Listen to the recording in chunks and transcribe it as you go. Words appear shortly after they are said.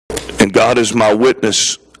And God is my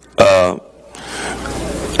witness. I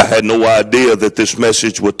had no idea that this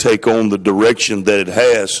message would take on the direction that it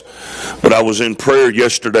has. But I was in prayer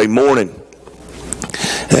yesterday morning,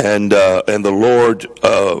 and the Lord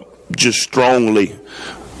just strongly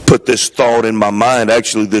put this thought in my mind.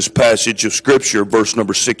 Actually, this passage of Scripture, verse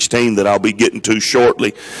number 16, that I'll be getting to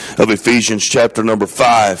shortly, of Ephesians chapter number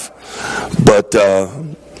 5. But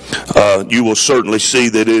you will certainly see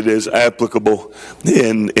that it is applicable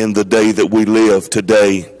in the day that we live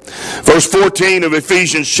today. Verse 14 of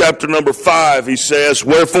Ephesians chapter number 5, he says,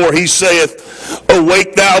 "Wherefore he saith,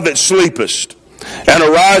 Awake thou that sleepest, and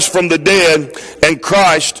arise from the dead, and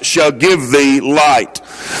Christ shall give thee light."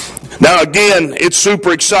 Now again, it's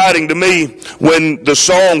super exciting to me when the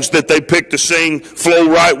songs that they pick to sing flow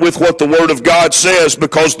right with what the Word of God says,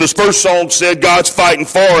 because this first song said God's fighting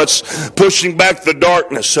for us, pushing back the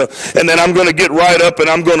darkness. And then I'm going to get right up and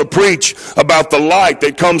I'm going to preach about the light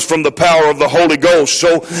that comes from the power of the Holy Ghost.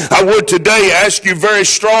 So I would today ask you very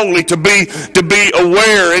strongly to be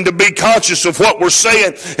aware and to be conscious of what we're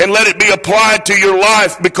saying, and let it be applied to your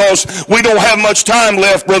life, because we don't have much time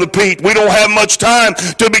left, Brother Pete. We don't have much time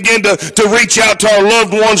to begin to reach out to our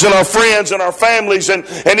loved ones and our friends and our families, and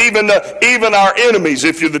even our enemies.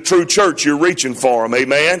 If you're the true church, you're reaching for them.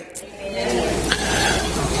 Amen?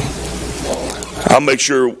 I'll make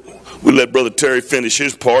sure we let Brother Terry finish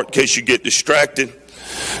his part in case you get distracted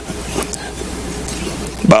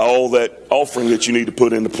by all that offering that you need to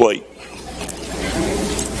put in the plate.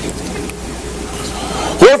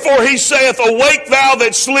 "Wherefore he saith, Awake thou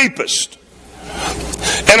that sleepest,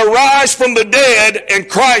 and arise from the dead, and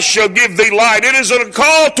Christ shall give thee light." It is a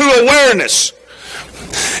call to awareness.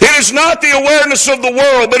 It is not the awareness of the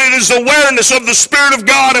world, but it is awareness of the Spirit of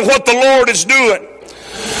God and what the Lord is doing.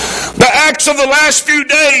 The acts of the last few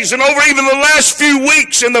days and over even the last few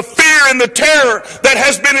weeks, and the fear and the terror that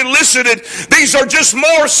has been elicited, these are just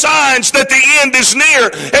more signs that the end is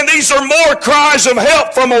near. And these are more cries of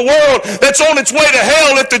help from a world that's on its way to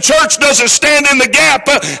hell if the church doesn't stand in the gap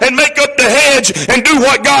and make up the hedge and do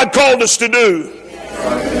what God called us to do.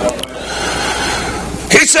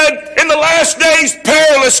 He said, in the last days,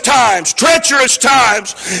 perilous times, treacherous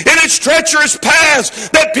times, in its treacherous paths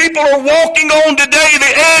that people are walking on today,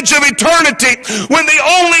 the edge of eternity, when the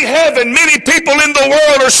only heaven many people in the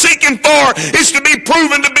world are seeking for is to be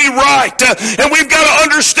proven to be right. And we've got to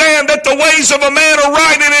understand that the ways of a man are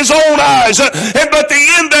right in his own eyes, but the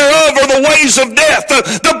end thereof are the ways of death.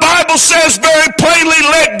 The Bible says very plainly,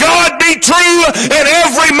 let God be true and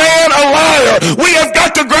every man a liar. We have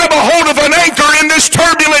got to grab a hold of an anchor in this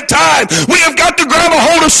turbulent time. We have got to grab a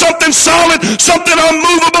hold of something solid, something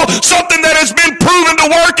unmovable, something that has been proven to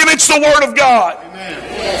work, and it's the Word of God.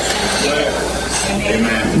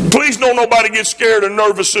 Amen. Please don't nobody get scared or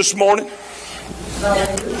nervous this morning.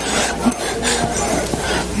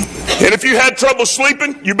 And if you had trouble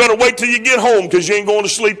sleeping, you better wait till you get home, because you ain't going to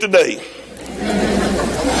sleep today.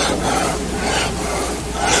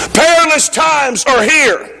 Perilous times are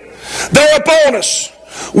here. They're upon us.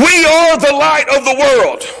 We are the light of the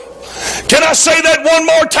world. Can I say that one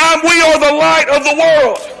more time? We are the light of the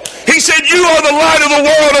world. He said, you are the light of the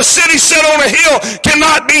world. A city set on a hill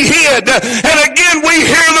cannot be hid. And again, we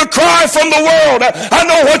hear the cry from the world. I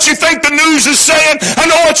know what you think the news is saying. I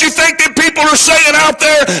know what you think that people are saying out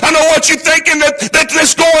there. I know what you're thinking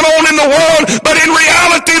that's going on in the world. But in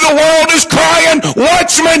reality, the world is crying,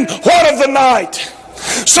 watchman, what of the night?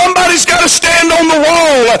 Somebody's got to stand on the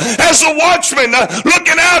wall as a watchman,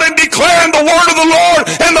 looking out and declaring the word of the Lord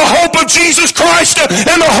and the hope of Jesus Christ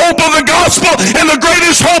and the hope of the gospel and the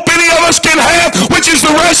greatest hope any of us can have, which is the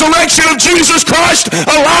resurrection of Jesus Christ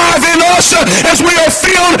alive in us as we are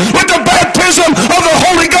filled with the baptism of the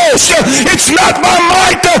Holy Ghost. It's not by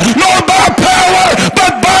might nor by power,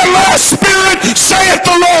 but by my Spirit, saith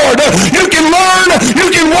the Lord. You can learn, you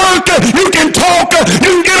can work, you can talk,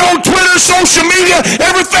 you can get on Twitter, social media,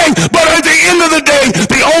 everything, but at the end of the day,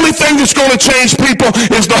 the only thing that's going to change people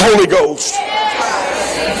is the Holy Ghost.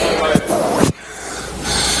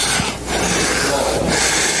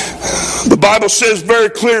 The Bible says very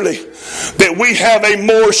clearly that we have a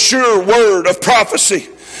more sure word of prophecy,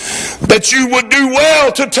 that you would do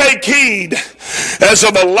well to take heed as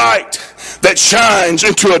of a light that shines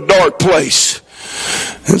into a dark place.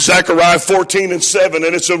 In Zechariah 14:7,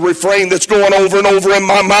 and it's a refrain that's going over and over in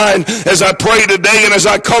my mind as I pray today and as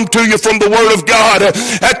I come to you from the Word of God.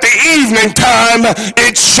 At the evening time,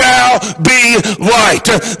 it shall be light.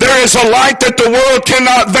 There is a light that the world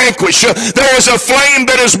cannot vanquish. There is a flame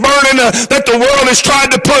that is burning that the world has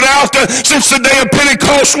tried to put out since the day of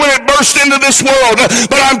Pentecost when it burst into this world.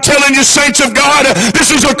 But I'm telling you, saints of God,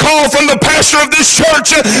 this is a call from the pastor of this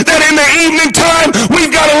church that in the evening time,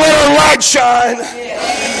 we've got to let our light shine.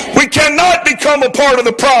 We cannot become a part of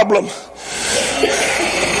the problem.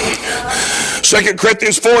 2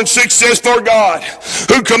 Corinthians 4:6 says, for God,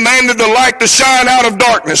 who commanded the light to shine out of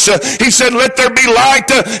darkness, he said, let there be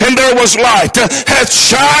light, and there was light, hath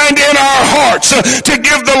shined in our hearts to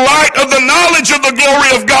give the light of the knowledge of the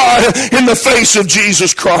glory of God in the face of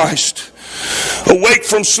Jesus Christ. Awake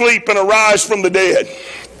from sleep and arise from the dead,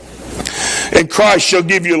 and Christ shall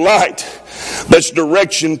give you light. That's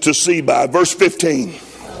direction to see by. Verse 15.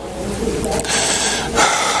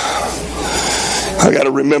 I got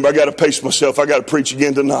to remember, I got to pace myself. I got to preach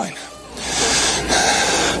again tonight.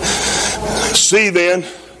 See then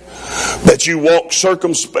that you walk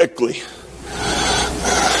circumspectly,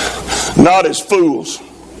 not as fools,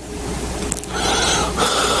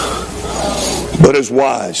 but as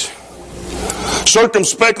wise.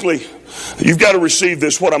 Circumspectly, you've got to receive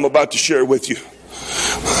this, what I'm about to share with you.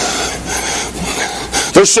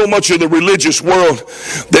 There's so much of the religious world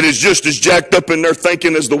that is just as jacked up in their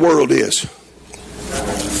thinking as the world is.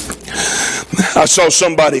 I saw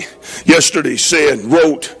somebody yesterday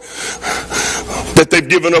wrote that they've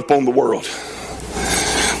given up on the world.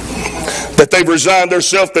 That they've resigned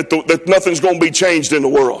themselves, that nothing's going to be changed in the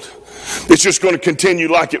world. It's just going to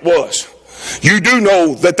continue like it was. You do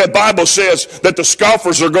know that the Bible says that the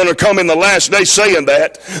scoffers are going to come in the last day saying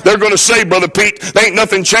that. They're going to say, Brother Pete, there ain't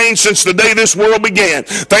nothing changed since the day this world began.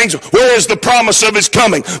 Where is the promise of his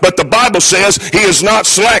coming? But the Bible says he is not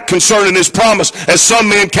slack concerning his promise, as some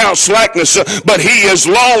men count slackness, but he is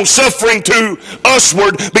long suffering to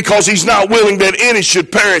usward, because he's not willing that any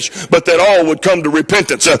should perish, but that all would come to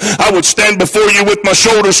repentance. I would stand before you with my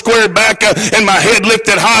shoulders squared back and my head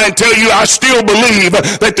lifted high and tell you I still believe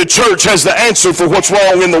that the church has the answer for what's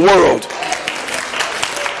wrong in the world.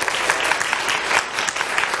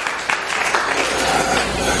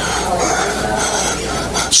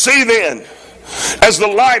 See then, as the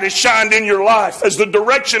light has shined in your life, as the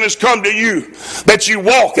direction has come to you, that you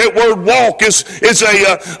walk. That word walk is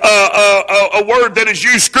a word that is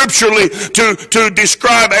used scripturally to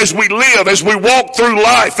describe as we live, as we walk through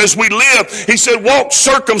life, as we live. He said, walk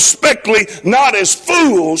circumspectly, not as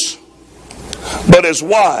fools, but as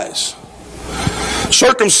wise.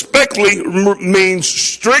 Circumspectly means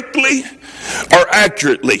strictly or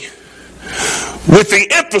accurately, with the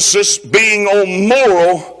emphasis being on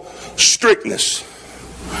moral strictness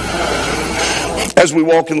as we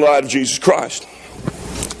walk in the light of Jesus Christ.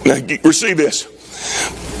 Now, receive this.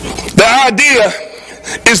 The idea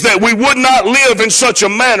is that we would not live in such a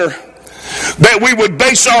manner that we would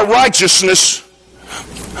base our righteousness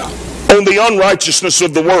on the unrighteousness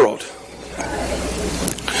of the world.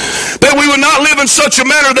 That we would not live in such a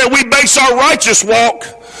manner that we base our righteous walk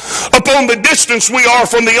upon the distance we are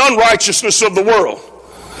from the unrighteousness of the world.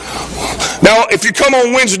 Now, if you come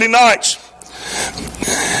on Wednesday nights,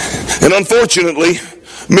 and unfortunately,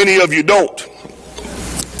 many of you don't,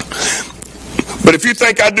 but if you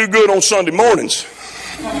think I do good on Sunday mornings,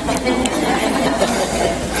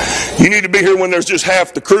 you need to be here when there's just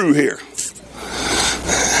half the crew here.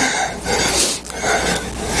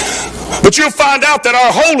 But you'll find out that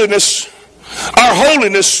our holiness,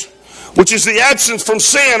 which is the absence from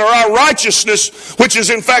sin, or our righteousness, which is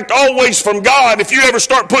in fact always from God, if you ever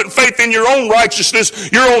start putting faith in your own righteousness,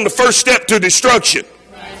 you're on the first step to destruction.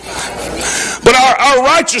 But our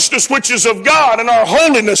righteousness, which is of God, and our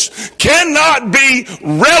holiness cannot be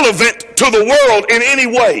relevant to the world in any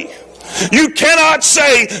way. You cannot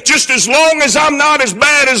say, just as long as I'm not as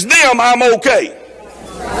bad as them, I'm okay.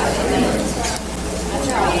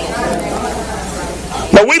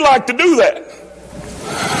 Now, we like to do that.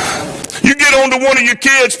 You get on to one of your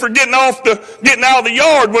kids for getting out of the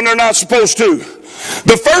yard when they're not supposed to.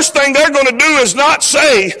 The first thing they're going to do is not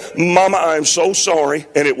say, Mama, I'm so sorry,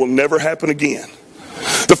 and it will never happen again.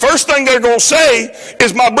 The first thing they're going to say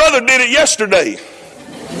is, my brother did it yesterday.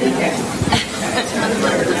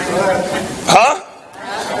 Huh?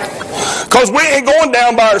 Because we ain't going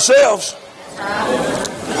down by ourselves.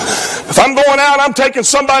 If I'm going out, I'm taking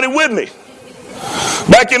somebody with me.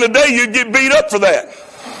 Back in the day, you'd get beat up for that.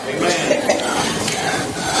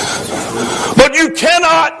 But you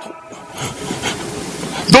cannot,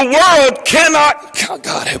 the The world cannot,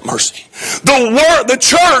 God have mercy. The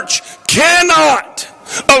church cannot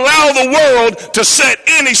allow the world to set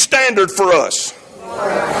any standard for us.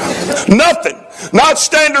 Nothing. Not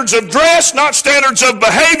standards of dress, not standards of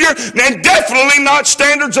behavior, and definitely not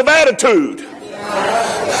standards of attitude.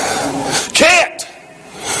 Can't.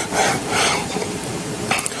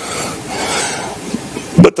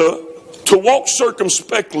 But to walk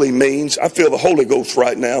circumspectly means, I feel the Holy Ghost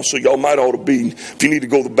right now, so y'all might ought to be, if you need to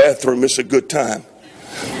go to the bathroom, it's a good time.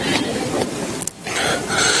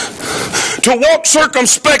 To walk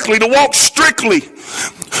circumspectly, to walk strictly,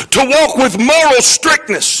 to walk with moral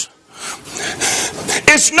strictness.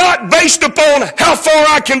 It's not based upon how far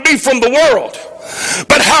I can be from the world,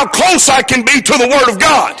 but how close I can be to the Word of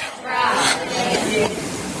God.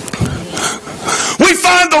 We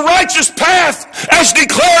find the righteous path as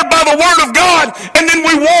declared by the Word of God, and then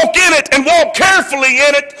we walk in it and walk carefully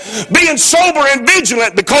in it, being sober and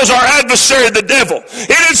vigilant, because our adversary, the devil.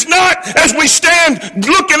 It is not as we stand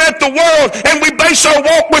looking at the world and we base our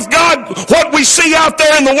walk with God what we see out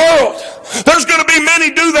there in the world. There's going to be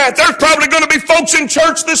many do that. There's probably going to be folks in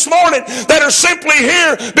church this morning that are simply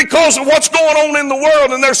here because of what's going on in the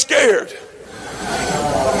world, and they're scared.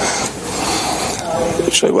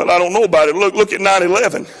 You say, well, I don't know about it. Look at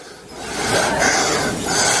 9/11.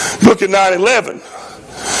 Look at 9/11.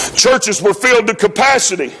 Churches were filled to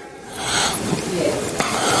capacity.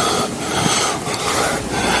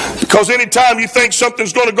 Because anytime you think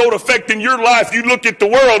something's going to go to affect in your life, you look at the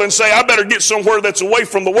world and say, I better get somewhere that's away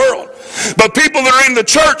from the world. But people that are in the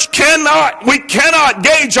church we cannot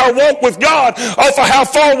gauge our walk with God off of how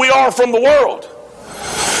far we are from the world.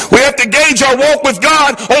 We have to gauge our walk with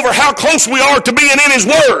God over how close we are to being in His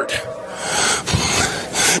Word.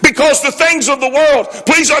 Because the things of the world,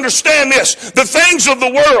 please understand this, the things of the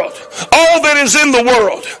world, all that is in the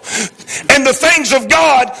world, and the things of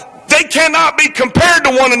God, they cannot be compared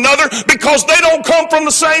to one another because they don't come from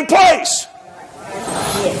the same place.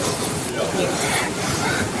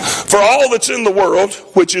 For all that's in the world,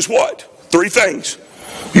 which is what? 3 things.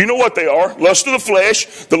 You know what they are. Lust of the flesh,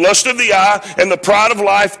 the lust of the eye, and the pride of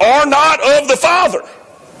life are not of the Father.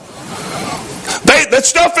 That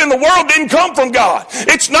stuff in the world didn't come from God.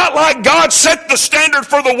 It's not like God set the standard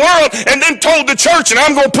for the world and then told the church, and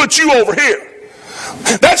I'm going to put you over here.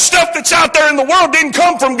 That stuff that's out there in the world didn't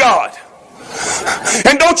come from God.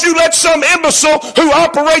 And don't you let some imbecile who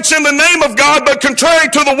operates in the name of God but contrary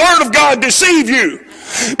to the Word of God deceive you.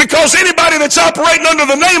 Because anybody that's operating under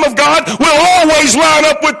the name of God will always line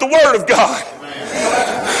up with the Word of God.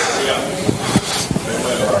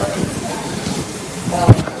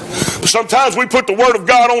 Sometimes we put the Word of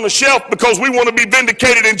God on the shelf because we want to be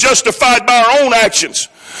vindicated and justified by our own actions.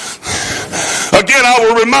 Again, I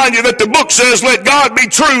will remind you that the book says, let God be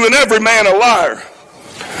true and every man a liar.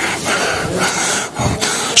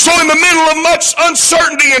 So in the middle of much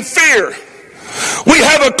uncertainty and fear, we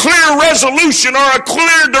have a clear resolution or a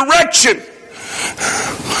clear direction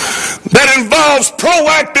that involves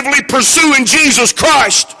proactively pursuing Jesus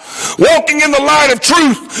Christ, walking in the light of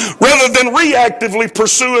truth rather than reactively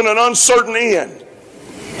pursuing an uncertain end.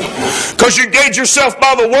 Because you gauge yourself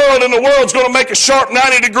by the world, and the world's going to make a sharp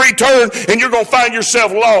 90-degree turn, and you're going to find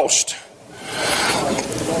yourself lost.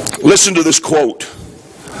 Listen to this quote.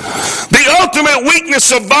 The ultimate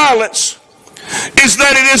weakness of violence is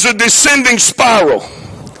that it is a descending spiral,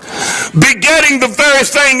 begetting the very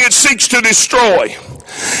thing it seeks to destroy.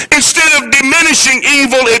 Instead of diminishing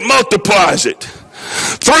evil, it multiplies it.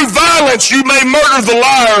 Through violence you may murder the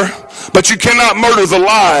liar, but you cannot murder the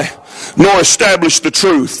lie, nor establish the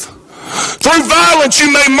truth. Through violence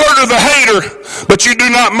you may murder the hater, but you do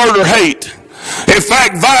not murder hate. In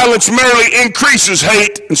fact, violence merely increases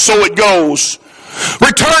hate, and so it goes.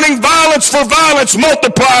 Returning violence for violence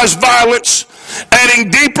multiplies violence, adding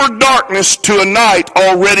deeper darkness to a night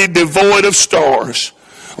already devoid of stars.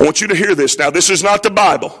 I want you to hear this. Now, this is not the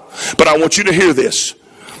Bible, but I want you to hear this.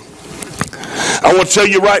 I want to tell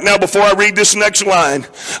you right now, before I read this next line,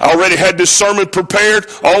 I already had this sermon prepared,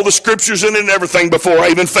 all the scriptures in it and everything before I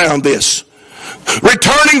even found this.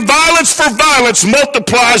 Returning violence for violence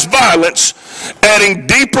multiplies violence, adding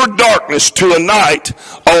deeper darkness to a night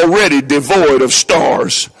already devoid of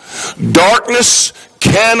stars. Darkness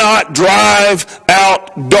cannot drive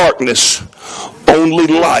out darkness. Only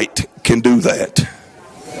light can do that.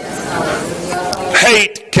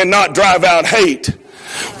 Hate cannot drive out hate.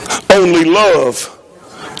 Only love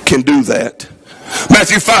can do that.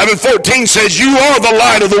 Matthew 5:14 says, you are the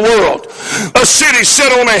light of the world. A city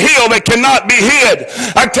set on a hill that cannot be hid.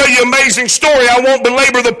 I tell you an amazing story. I won't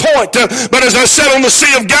belabor the point. But as I sat on the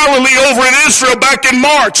Sea of Galilee over in Israel back in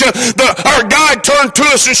March, our guide turned to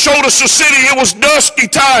us and showed us the city. It was dusky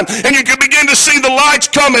time, and you could begin to see the lights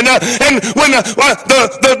coming. And when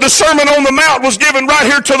the Sermon on the Mount was given right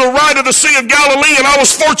here to the right of the Sea of Galilee, and I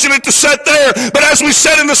was fortunate to sit there. But as we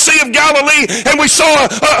sat in the Sea of Galilee and we saw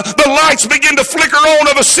the lights begin to flicker on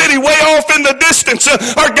of a city way off in the distance,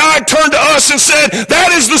 our guide turned to us and said,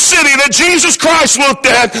 that is the city that Jesus Christ looked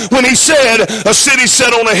at when he said, a city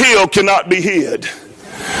set on a hill cannot be hid.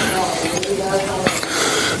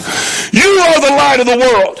 You are the light of the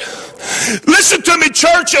world. Listen to me,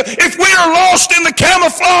 church. If we are lost in the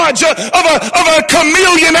camouflage of a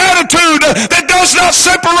chameleon attitude that does not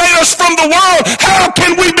separate us from the world, how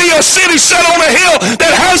can we be a city set on a hill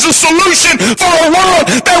that has a solution for a world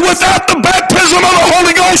that without the baptism of the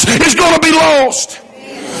Holy Ghost is going to be lost?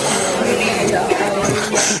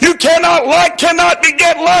 You cannot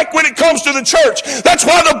beget like when it comes to the church. That's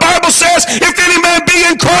why the Bible says, if any man be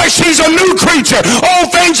in Christ, he's a new creature. All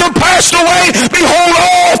things are passed away. Behold,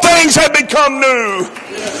 all things have become new.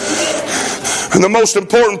 And the most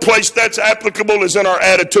important place that's applicable is in our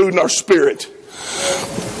attitude and our spirit.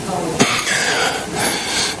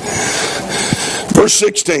 Verse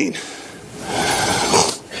 16.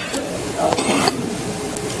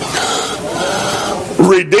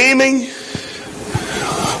 Redeeming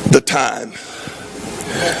the time.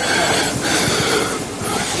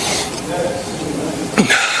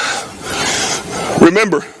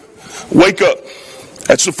 Remember, wake up.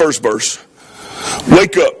 That's the first verse.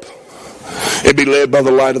 Wake up and be led by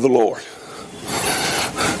the light of the Lord.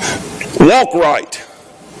 Walk right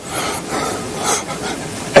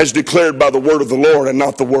as declared by the word of the Lord and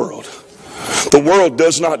not the world. The world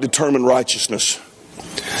does not determine righteousness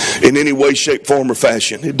in any way, shape, form, or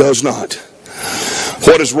fashion. It does not.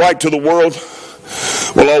 What is right to the world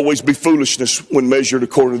will always be foolishness when measured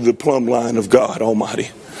according to the plumb line of God Almighty.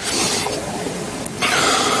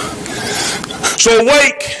 So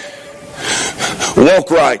awake, walk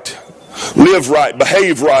right, live right,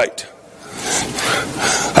 behave right.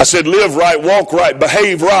 I said live right, walk right,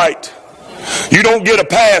 behave right. You don't get a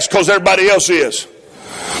pass because everybody else is.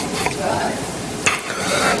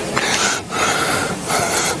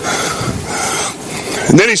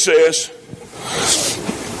 And then he says,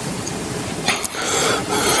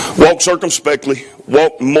 walk circumspectly,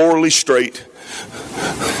 walk morally straight,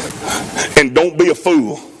 and don't be a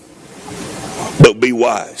fool, but be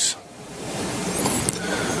wise.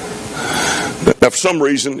 Now, for some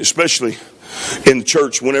reason, especially in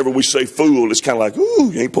church, whenever we say fool, it's kind of like,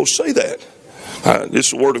 ooh, you ain't supposed to say that. This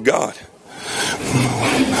is the Word of God.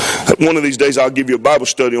 One of these days, I'll give you a Bible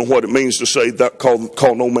study on what it means to say that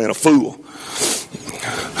call no man a fool.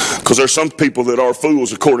 Because there's some people that are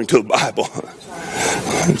fools according to the Bible.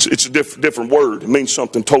 It's a different word. It means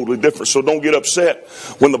something totally different. So don't get upset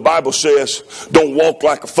when the Bible says don't walk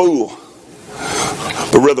like a fool,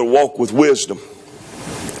 but rather walk with wisdom.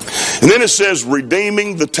 And then it says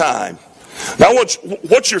redeeming the time. Now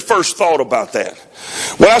what's your first thought about that?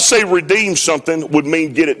 When I say redeem something would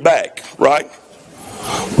mean get it back, right?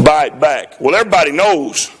 Buy it back. Well, everybody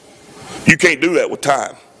knows you can't do that with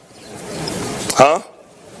time. Huh?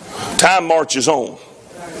 Time marches on.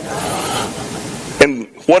 And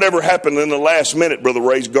whatever happened in the last minute, Brother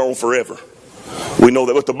Ray's gone forever. We know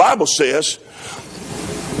that. But the Bible says,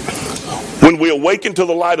 when we awaken to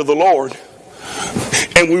the light of the Lord,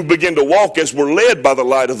 and we begin to walk as we're led by the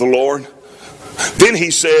light of the Lord, then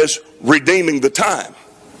he says, redeeming the time.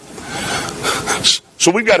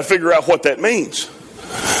 So we've got to figure out what that means.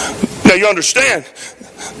 Now you understand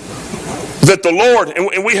that the Lord,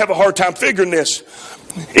 and we have a hard time figuring this,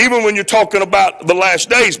 even when you're talking about the last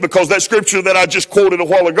days, because that scripture that I just quoted a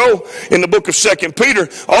while ago in the book of 2 Peter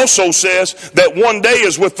also says that one day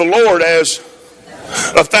is with the Lord as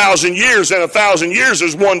 1,000 years, and 1,000 years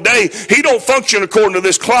is one day. He don't function according to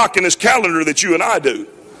this clock and this calendar that you and I do.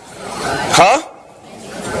 Huh?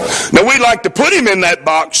 Now we like to put him in that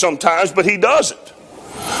box sometimes, but he doesn't.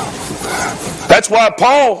 That's why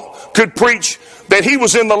Paul could preach that he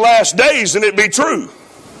was in the last days and it be true.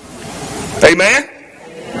 Amen?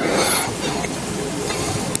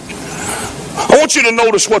 I want you to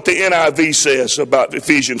notice what the NIV says about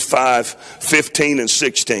Ephesians 5:15 and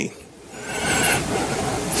 16.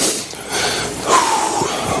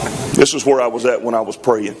 This is where I was at when I was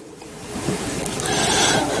praying.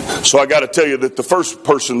 So I got to tell you that the first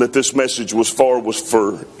person that this message was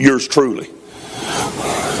for yours truly.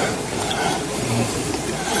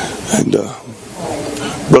 And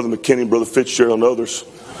Brother McKinney, Brother Fitzgerald, and others,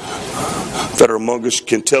 that are among us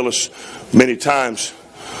can tell us many times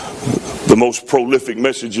the most prolific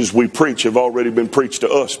messages we preach have already been preached to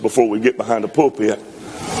us before we get behind the pulpit.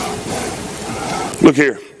 Look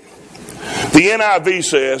here. The NIV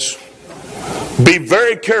says, be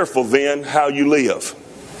very careful then how you live.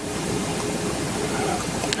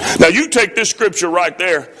 Now you take this scripture right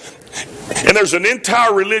there, and there's an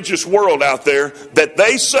entire religious world out there that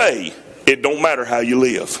they say it don't matter how you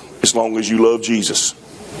live as long as you love Jesus.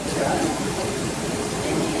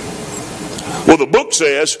 Well, the book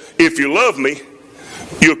says, if you love me,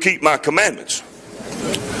 you'll keep my commandments.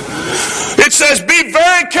 It says, be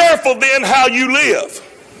very careful then how you live.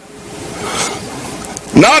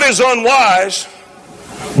 Not as unwise,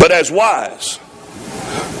 but as wise.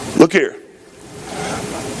 Look here.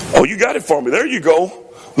 Oh, you got it for me. There you go.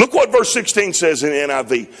 Look what verse 16 says in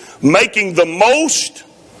NIV. Making the most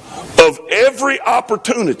of every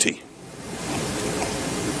opportunity.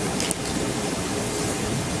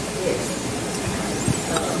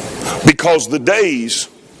 Because the days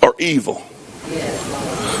are evil.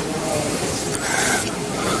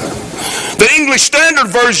 The English Standard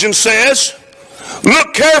Version says,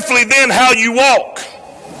 look carefully then how you walk,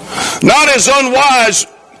 not as unwise,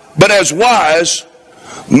 but as wise,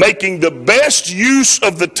 making the best use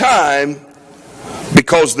of the time,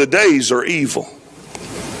 because the days are evil.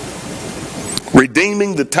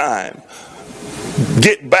 Redeeming the time.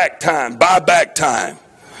 Get back time. Buy back time.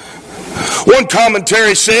 One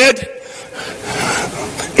commentary said,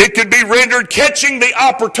 it could be rendered catching the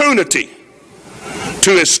opportunity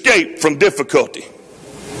to escape from difficulty.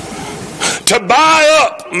 To buy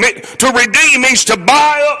up, to redeem means to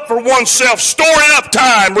buy up for oneself, storing up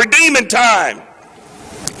time, redeeming time.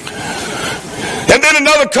 And then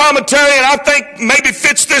another commentary, and I think maybe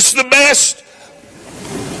fits this the best,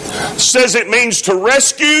 says it means to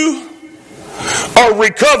rescue or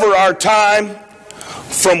recover our time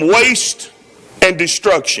from waste and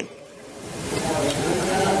destruction.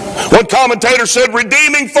 One commentator said,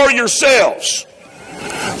 redeeming for yourselves.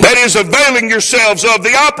 That is, availing yourselves of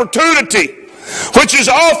the opportunity which is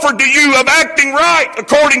offered to you of acting right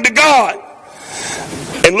according to God.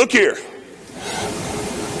 And look here.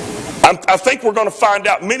 I think we're going to find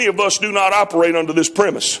out many of us do not operate under this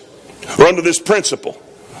premise or under this principle.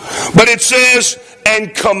 But it says,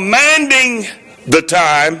 and commanding the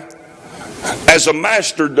time as a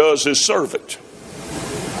master does his servant.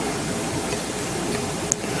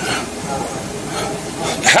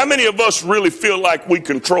 How many of us really feel like we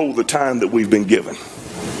control the time that we've been given?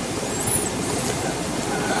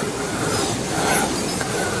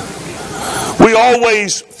 We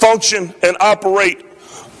always function and operate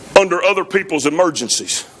under other people's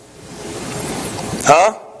emergencies.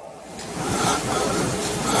 Huh?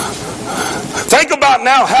 Think about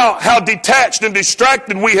now how detached and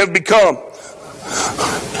distracted we have become.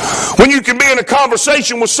 When you can be in a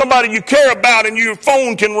conversation with somebody you care about and your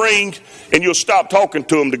phone can ring and you'll stop talking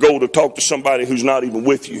to them to go to talk to somebody who's not even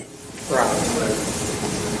with you.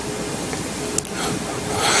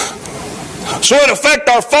 So in effect,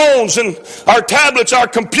 our phones and our tablets, our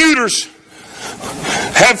computers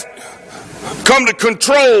have come to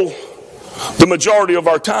control the majority of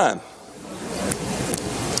our time.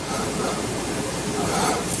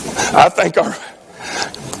 I think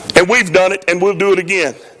and we've done it and we'll do it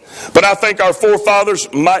again. But I think our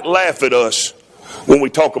forefathers might laugh at us when we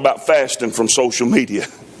talk about fasting from social media.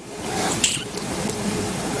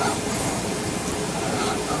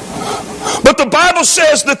 But the Bible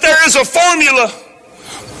says that there is a formula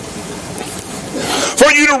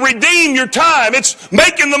for you to redeem your time. It's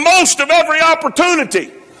making the most of every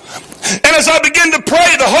opportunity. And as I began to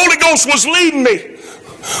pray, the Holy Ghost was leading me.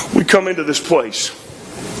 We come into this place.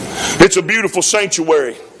 It's a beautiful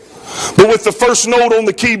sanctuary. But with the first note on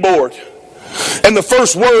the keyboard and the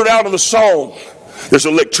first word out of the song, there's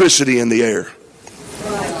electricity in the air.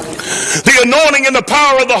 The anointing and the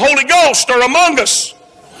power of the Holy Ghost are among us.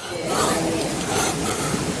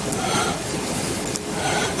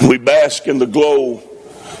 We bask in the glow,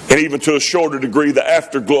 and even to a shorter degree, the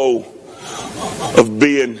afterglow of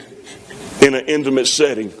being in an intimate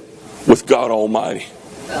setting with God Almighty.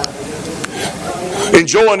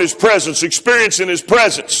 Enjoying His presence, experiencing His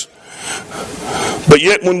presence. But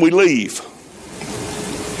yet when we leave,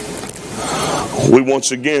 we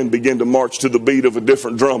once again begin to march to the beat of a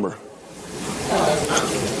different drummer.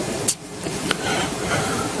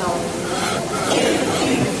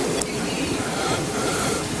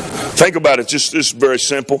 Think about it. It's very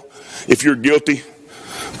simple. If you're guilty,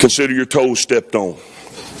 consider your toes stepped on.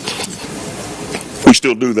 We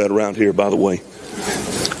still do that around here, by the way.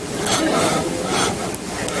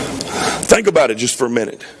 Think about it just for a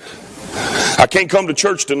minute. I can't come to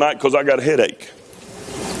church tonight because I got a headache.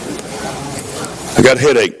 I got a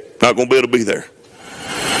headache. Not going to be able to be there.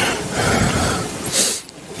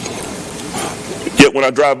 Yet when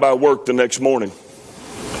I drive by work the next morning,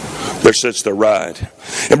 there sits their ride.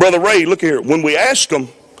 And Brother Ray, look here. When we ask them,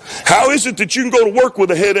 how is it that you can go to work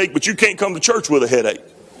with a headache, but you can't come to church with a headache?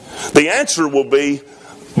 The answer will be,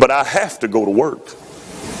 but I have to go to work.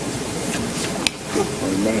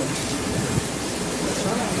 Amen.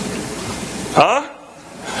 Huh?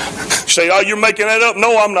 You say, oh, you're making that up?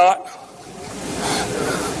 No, I'm not.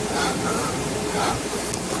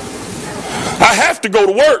 I have to go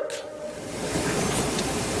to work.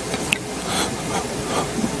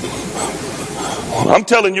 I'm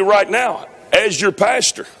telling you right now, as your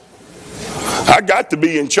pastor, I got to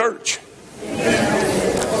be in church.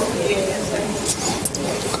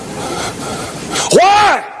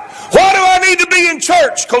 Why? Why do I need to be in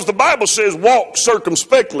church? Because the Bible says walk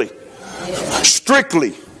circumspectly,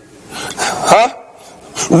 strictly,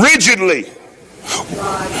 rigidly.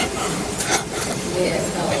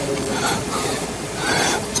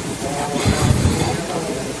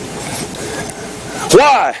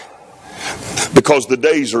 Why? Because the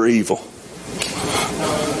days are evil.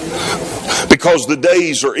 Because the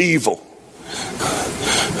days are evil.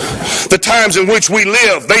 The times in which we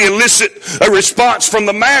live, they elicit a response from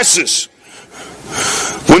the masses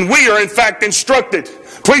when we are in fact instructed.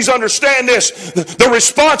 Please understand this. The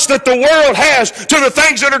response that the world has to the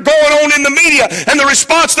things that are going on in the media and the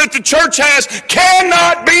response that the church has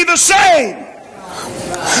cannot be the same.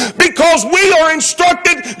 Because we are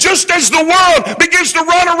instructed just as the world begins to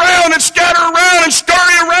run around and scatter around and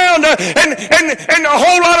scurry around and a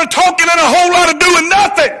whole lot of talking and a whole lot of doing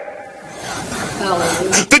nothing.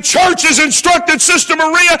 The church is instructed, Sister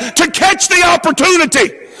Maria, to catch the opportunity,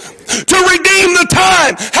 to redeem the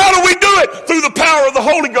time. How do we do it? Through the power of the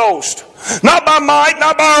Holy Ghost. Not by might,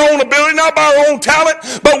 not by our own ability, not by our own talent,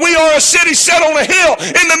 but we are a city set on a hill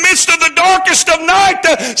in the midst of the darkest of night.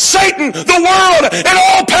 Satan, the world, and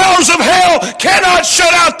all powers of hell cannot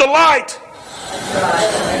shut out the light.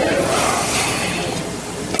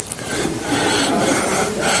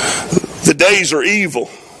 The days are evil.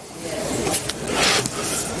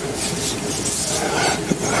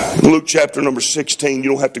 Luke chapter number 16,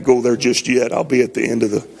 you don't have to go there just yet. I'll be at the end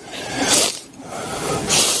of the...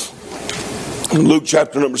 Luke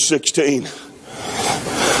chapter number 16,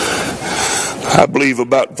 I believe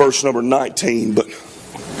about verse number 19, but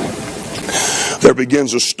there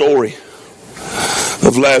begins a story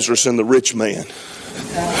of Lazarus and the rich man.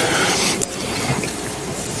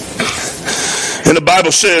 And the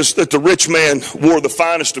Bible says that the rich man wore the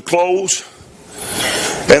finest of clothes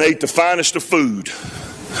and ate the finest of food,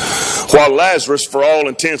 while Lazarus, for all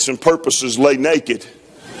intents and purposes, lay naked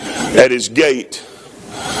at his gate.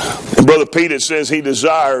 And Brother Pete, it says he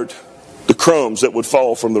desired the crumbs that would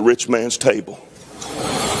fall from the rich man's table.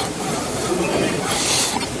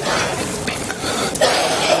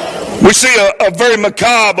 We see a very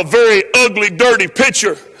macabre, a very ugly, dirty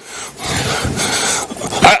picture.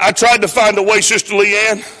 I tried to find a way, Sister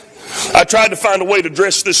Leanne, I tried to find a way to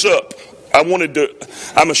dress this up.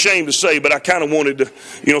 I'm ashamed to say, but I kind of wanted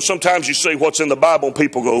to, sometimes you say what's in the Bible and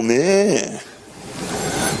people go, nah.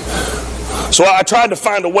 So I tried to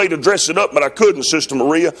find a way to dress it up, but I couldn't, Sister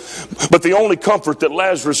Maria. But the only comfort that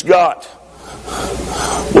Lazarus got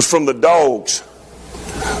was from the dogs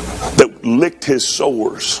that licked his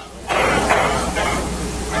sores.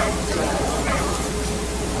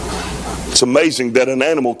 It's amazing that an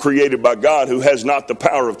animal created by God who has not the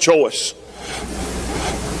power of choice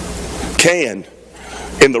can,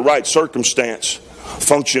 in the right circumstance,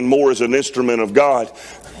 function more as an instrument of God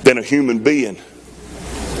than a human being.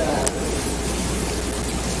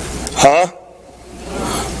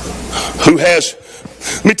 Who has,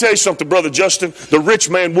 let me tell you something, Brother Justin, the rich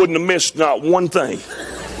man wouldn't have missed not one thing.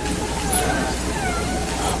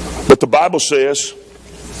 But the Bible says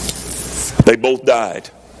they both died.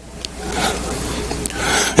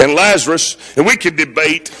 And Lazarus, and we can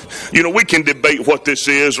debate what this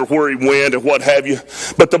is or where he went and what have you.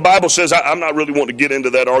 But the Bible says, I'm not really wanting to get into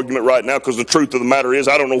that argument right now, because the truth of the matter is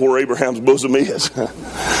I don't know where Abraham's bosom is.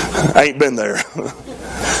 I ain't been there.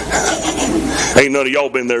 Ain't none of y'all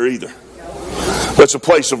been there either. That's a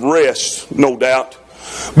place of rest, no doubt.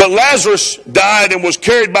 But Lazarus died and was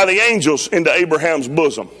carried by the angels into Abraham's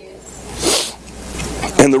bosom.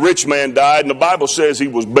 And the rich man died, and the Bible says he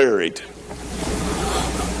was buried.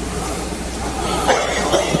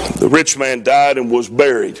 The rich man died and was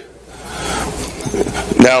buried.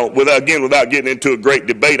 Now, without getting into a great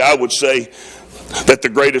debate, I would say that the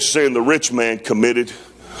greatest sin the rich man committed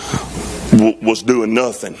was doing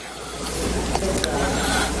nothing.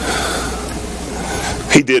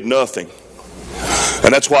 He did nothing.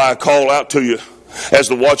 And that's why I call out to you as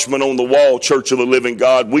the watchman on the wall, Church of the Living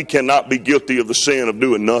God. We cannot be guilty of the sin of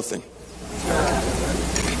doing nothing.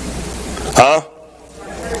 Huh?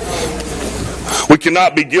 We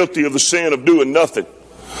cannot be guilty of the sin of doing nothing.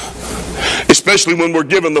 Especially when we're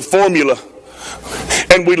given the formula.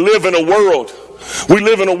 And we live in a world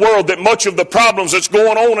that much of the problems that's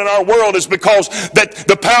going on in our world is because that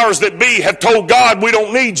the powers that be have told God, we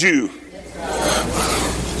don't need you.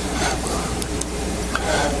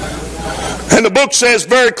 And the book says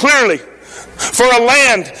very clearly, for a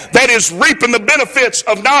land that is reaping the benefits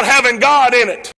of not having God in it,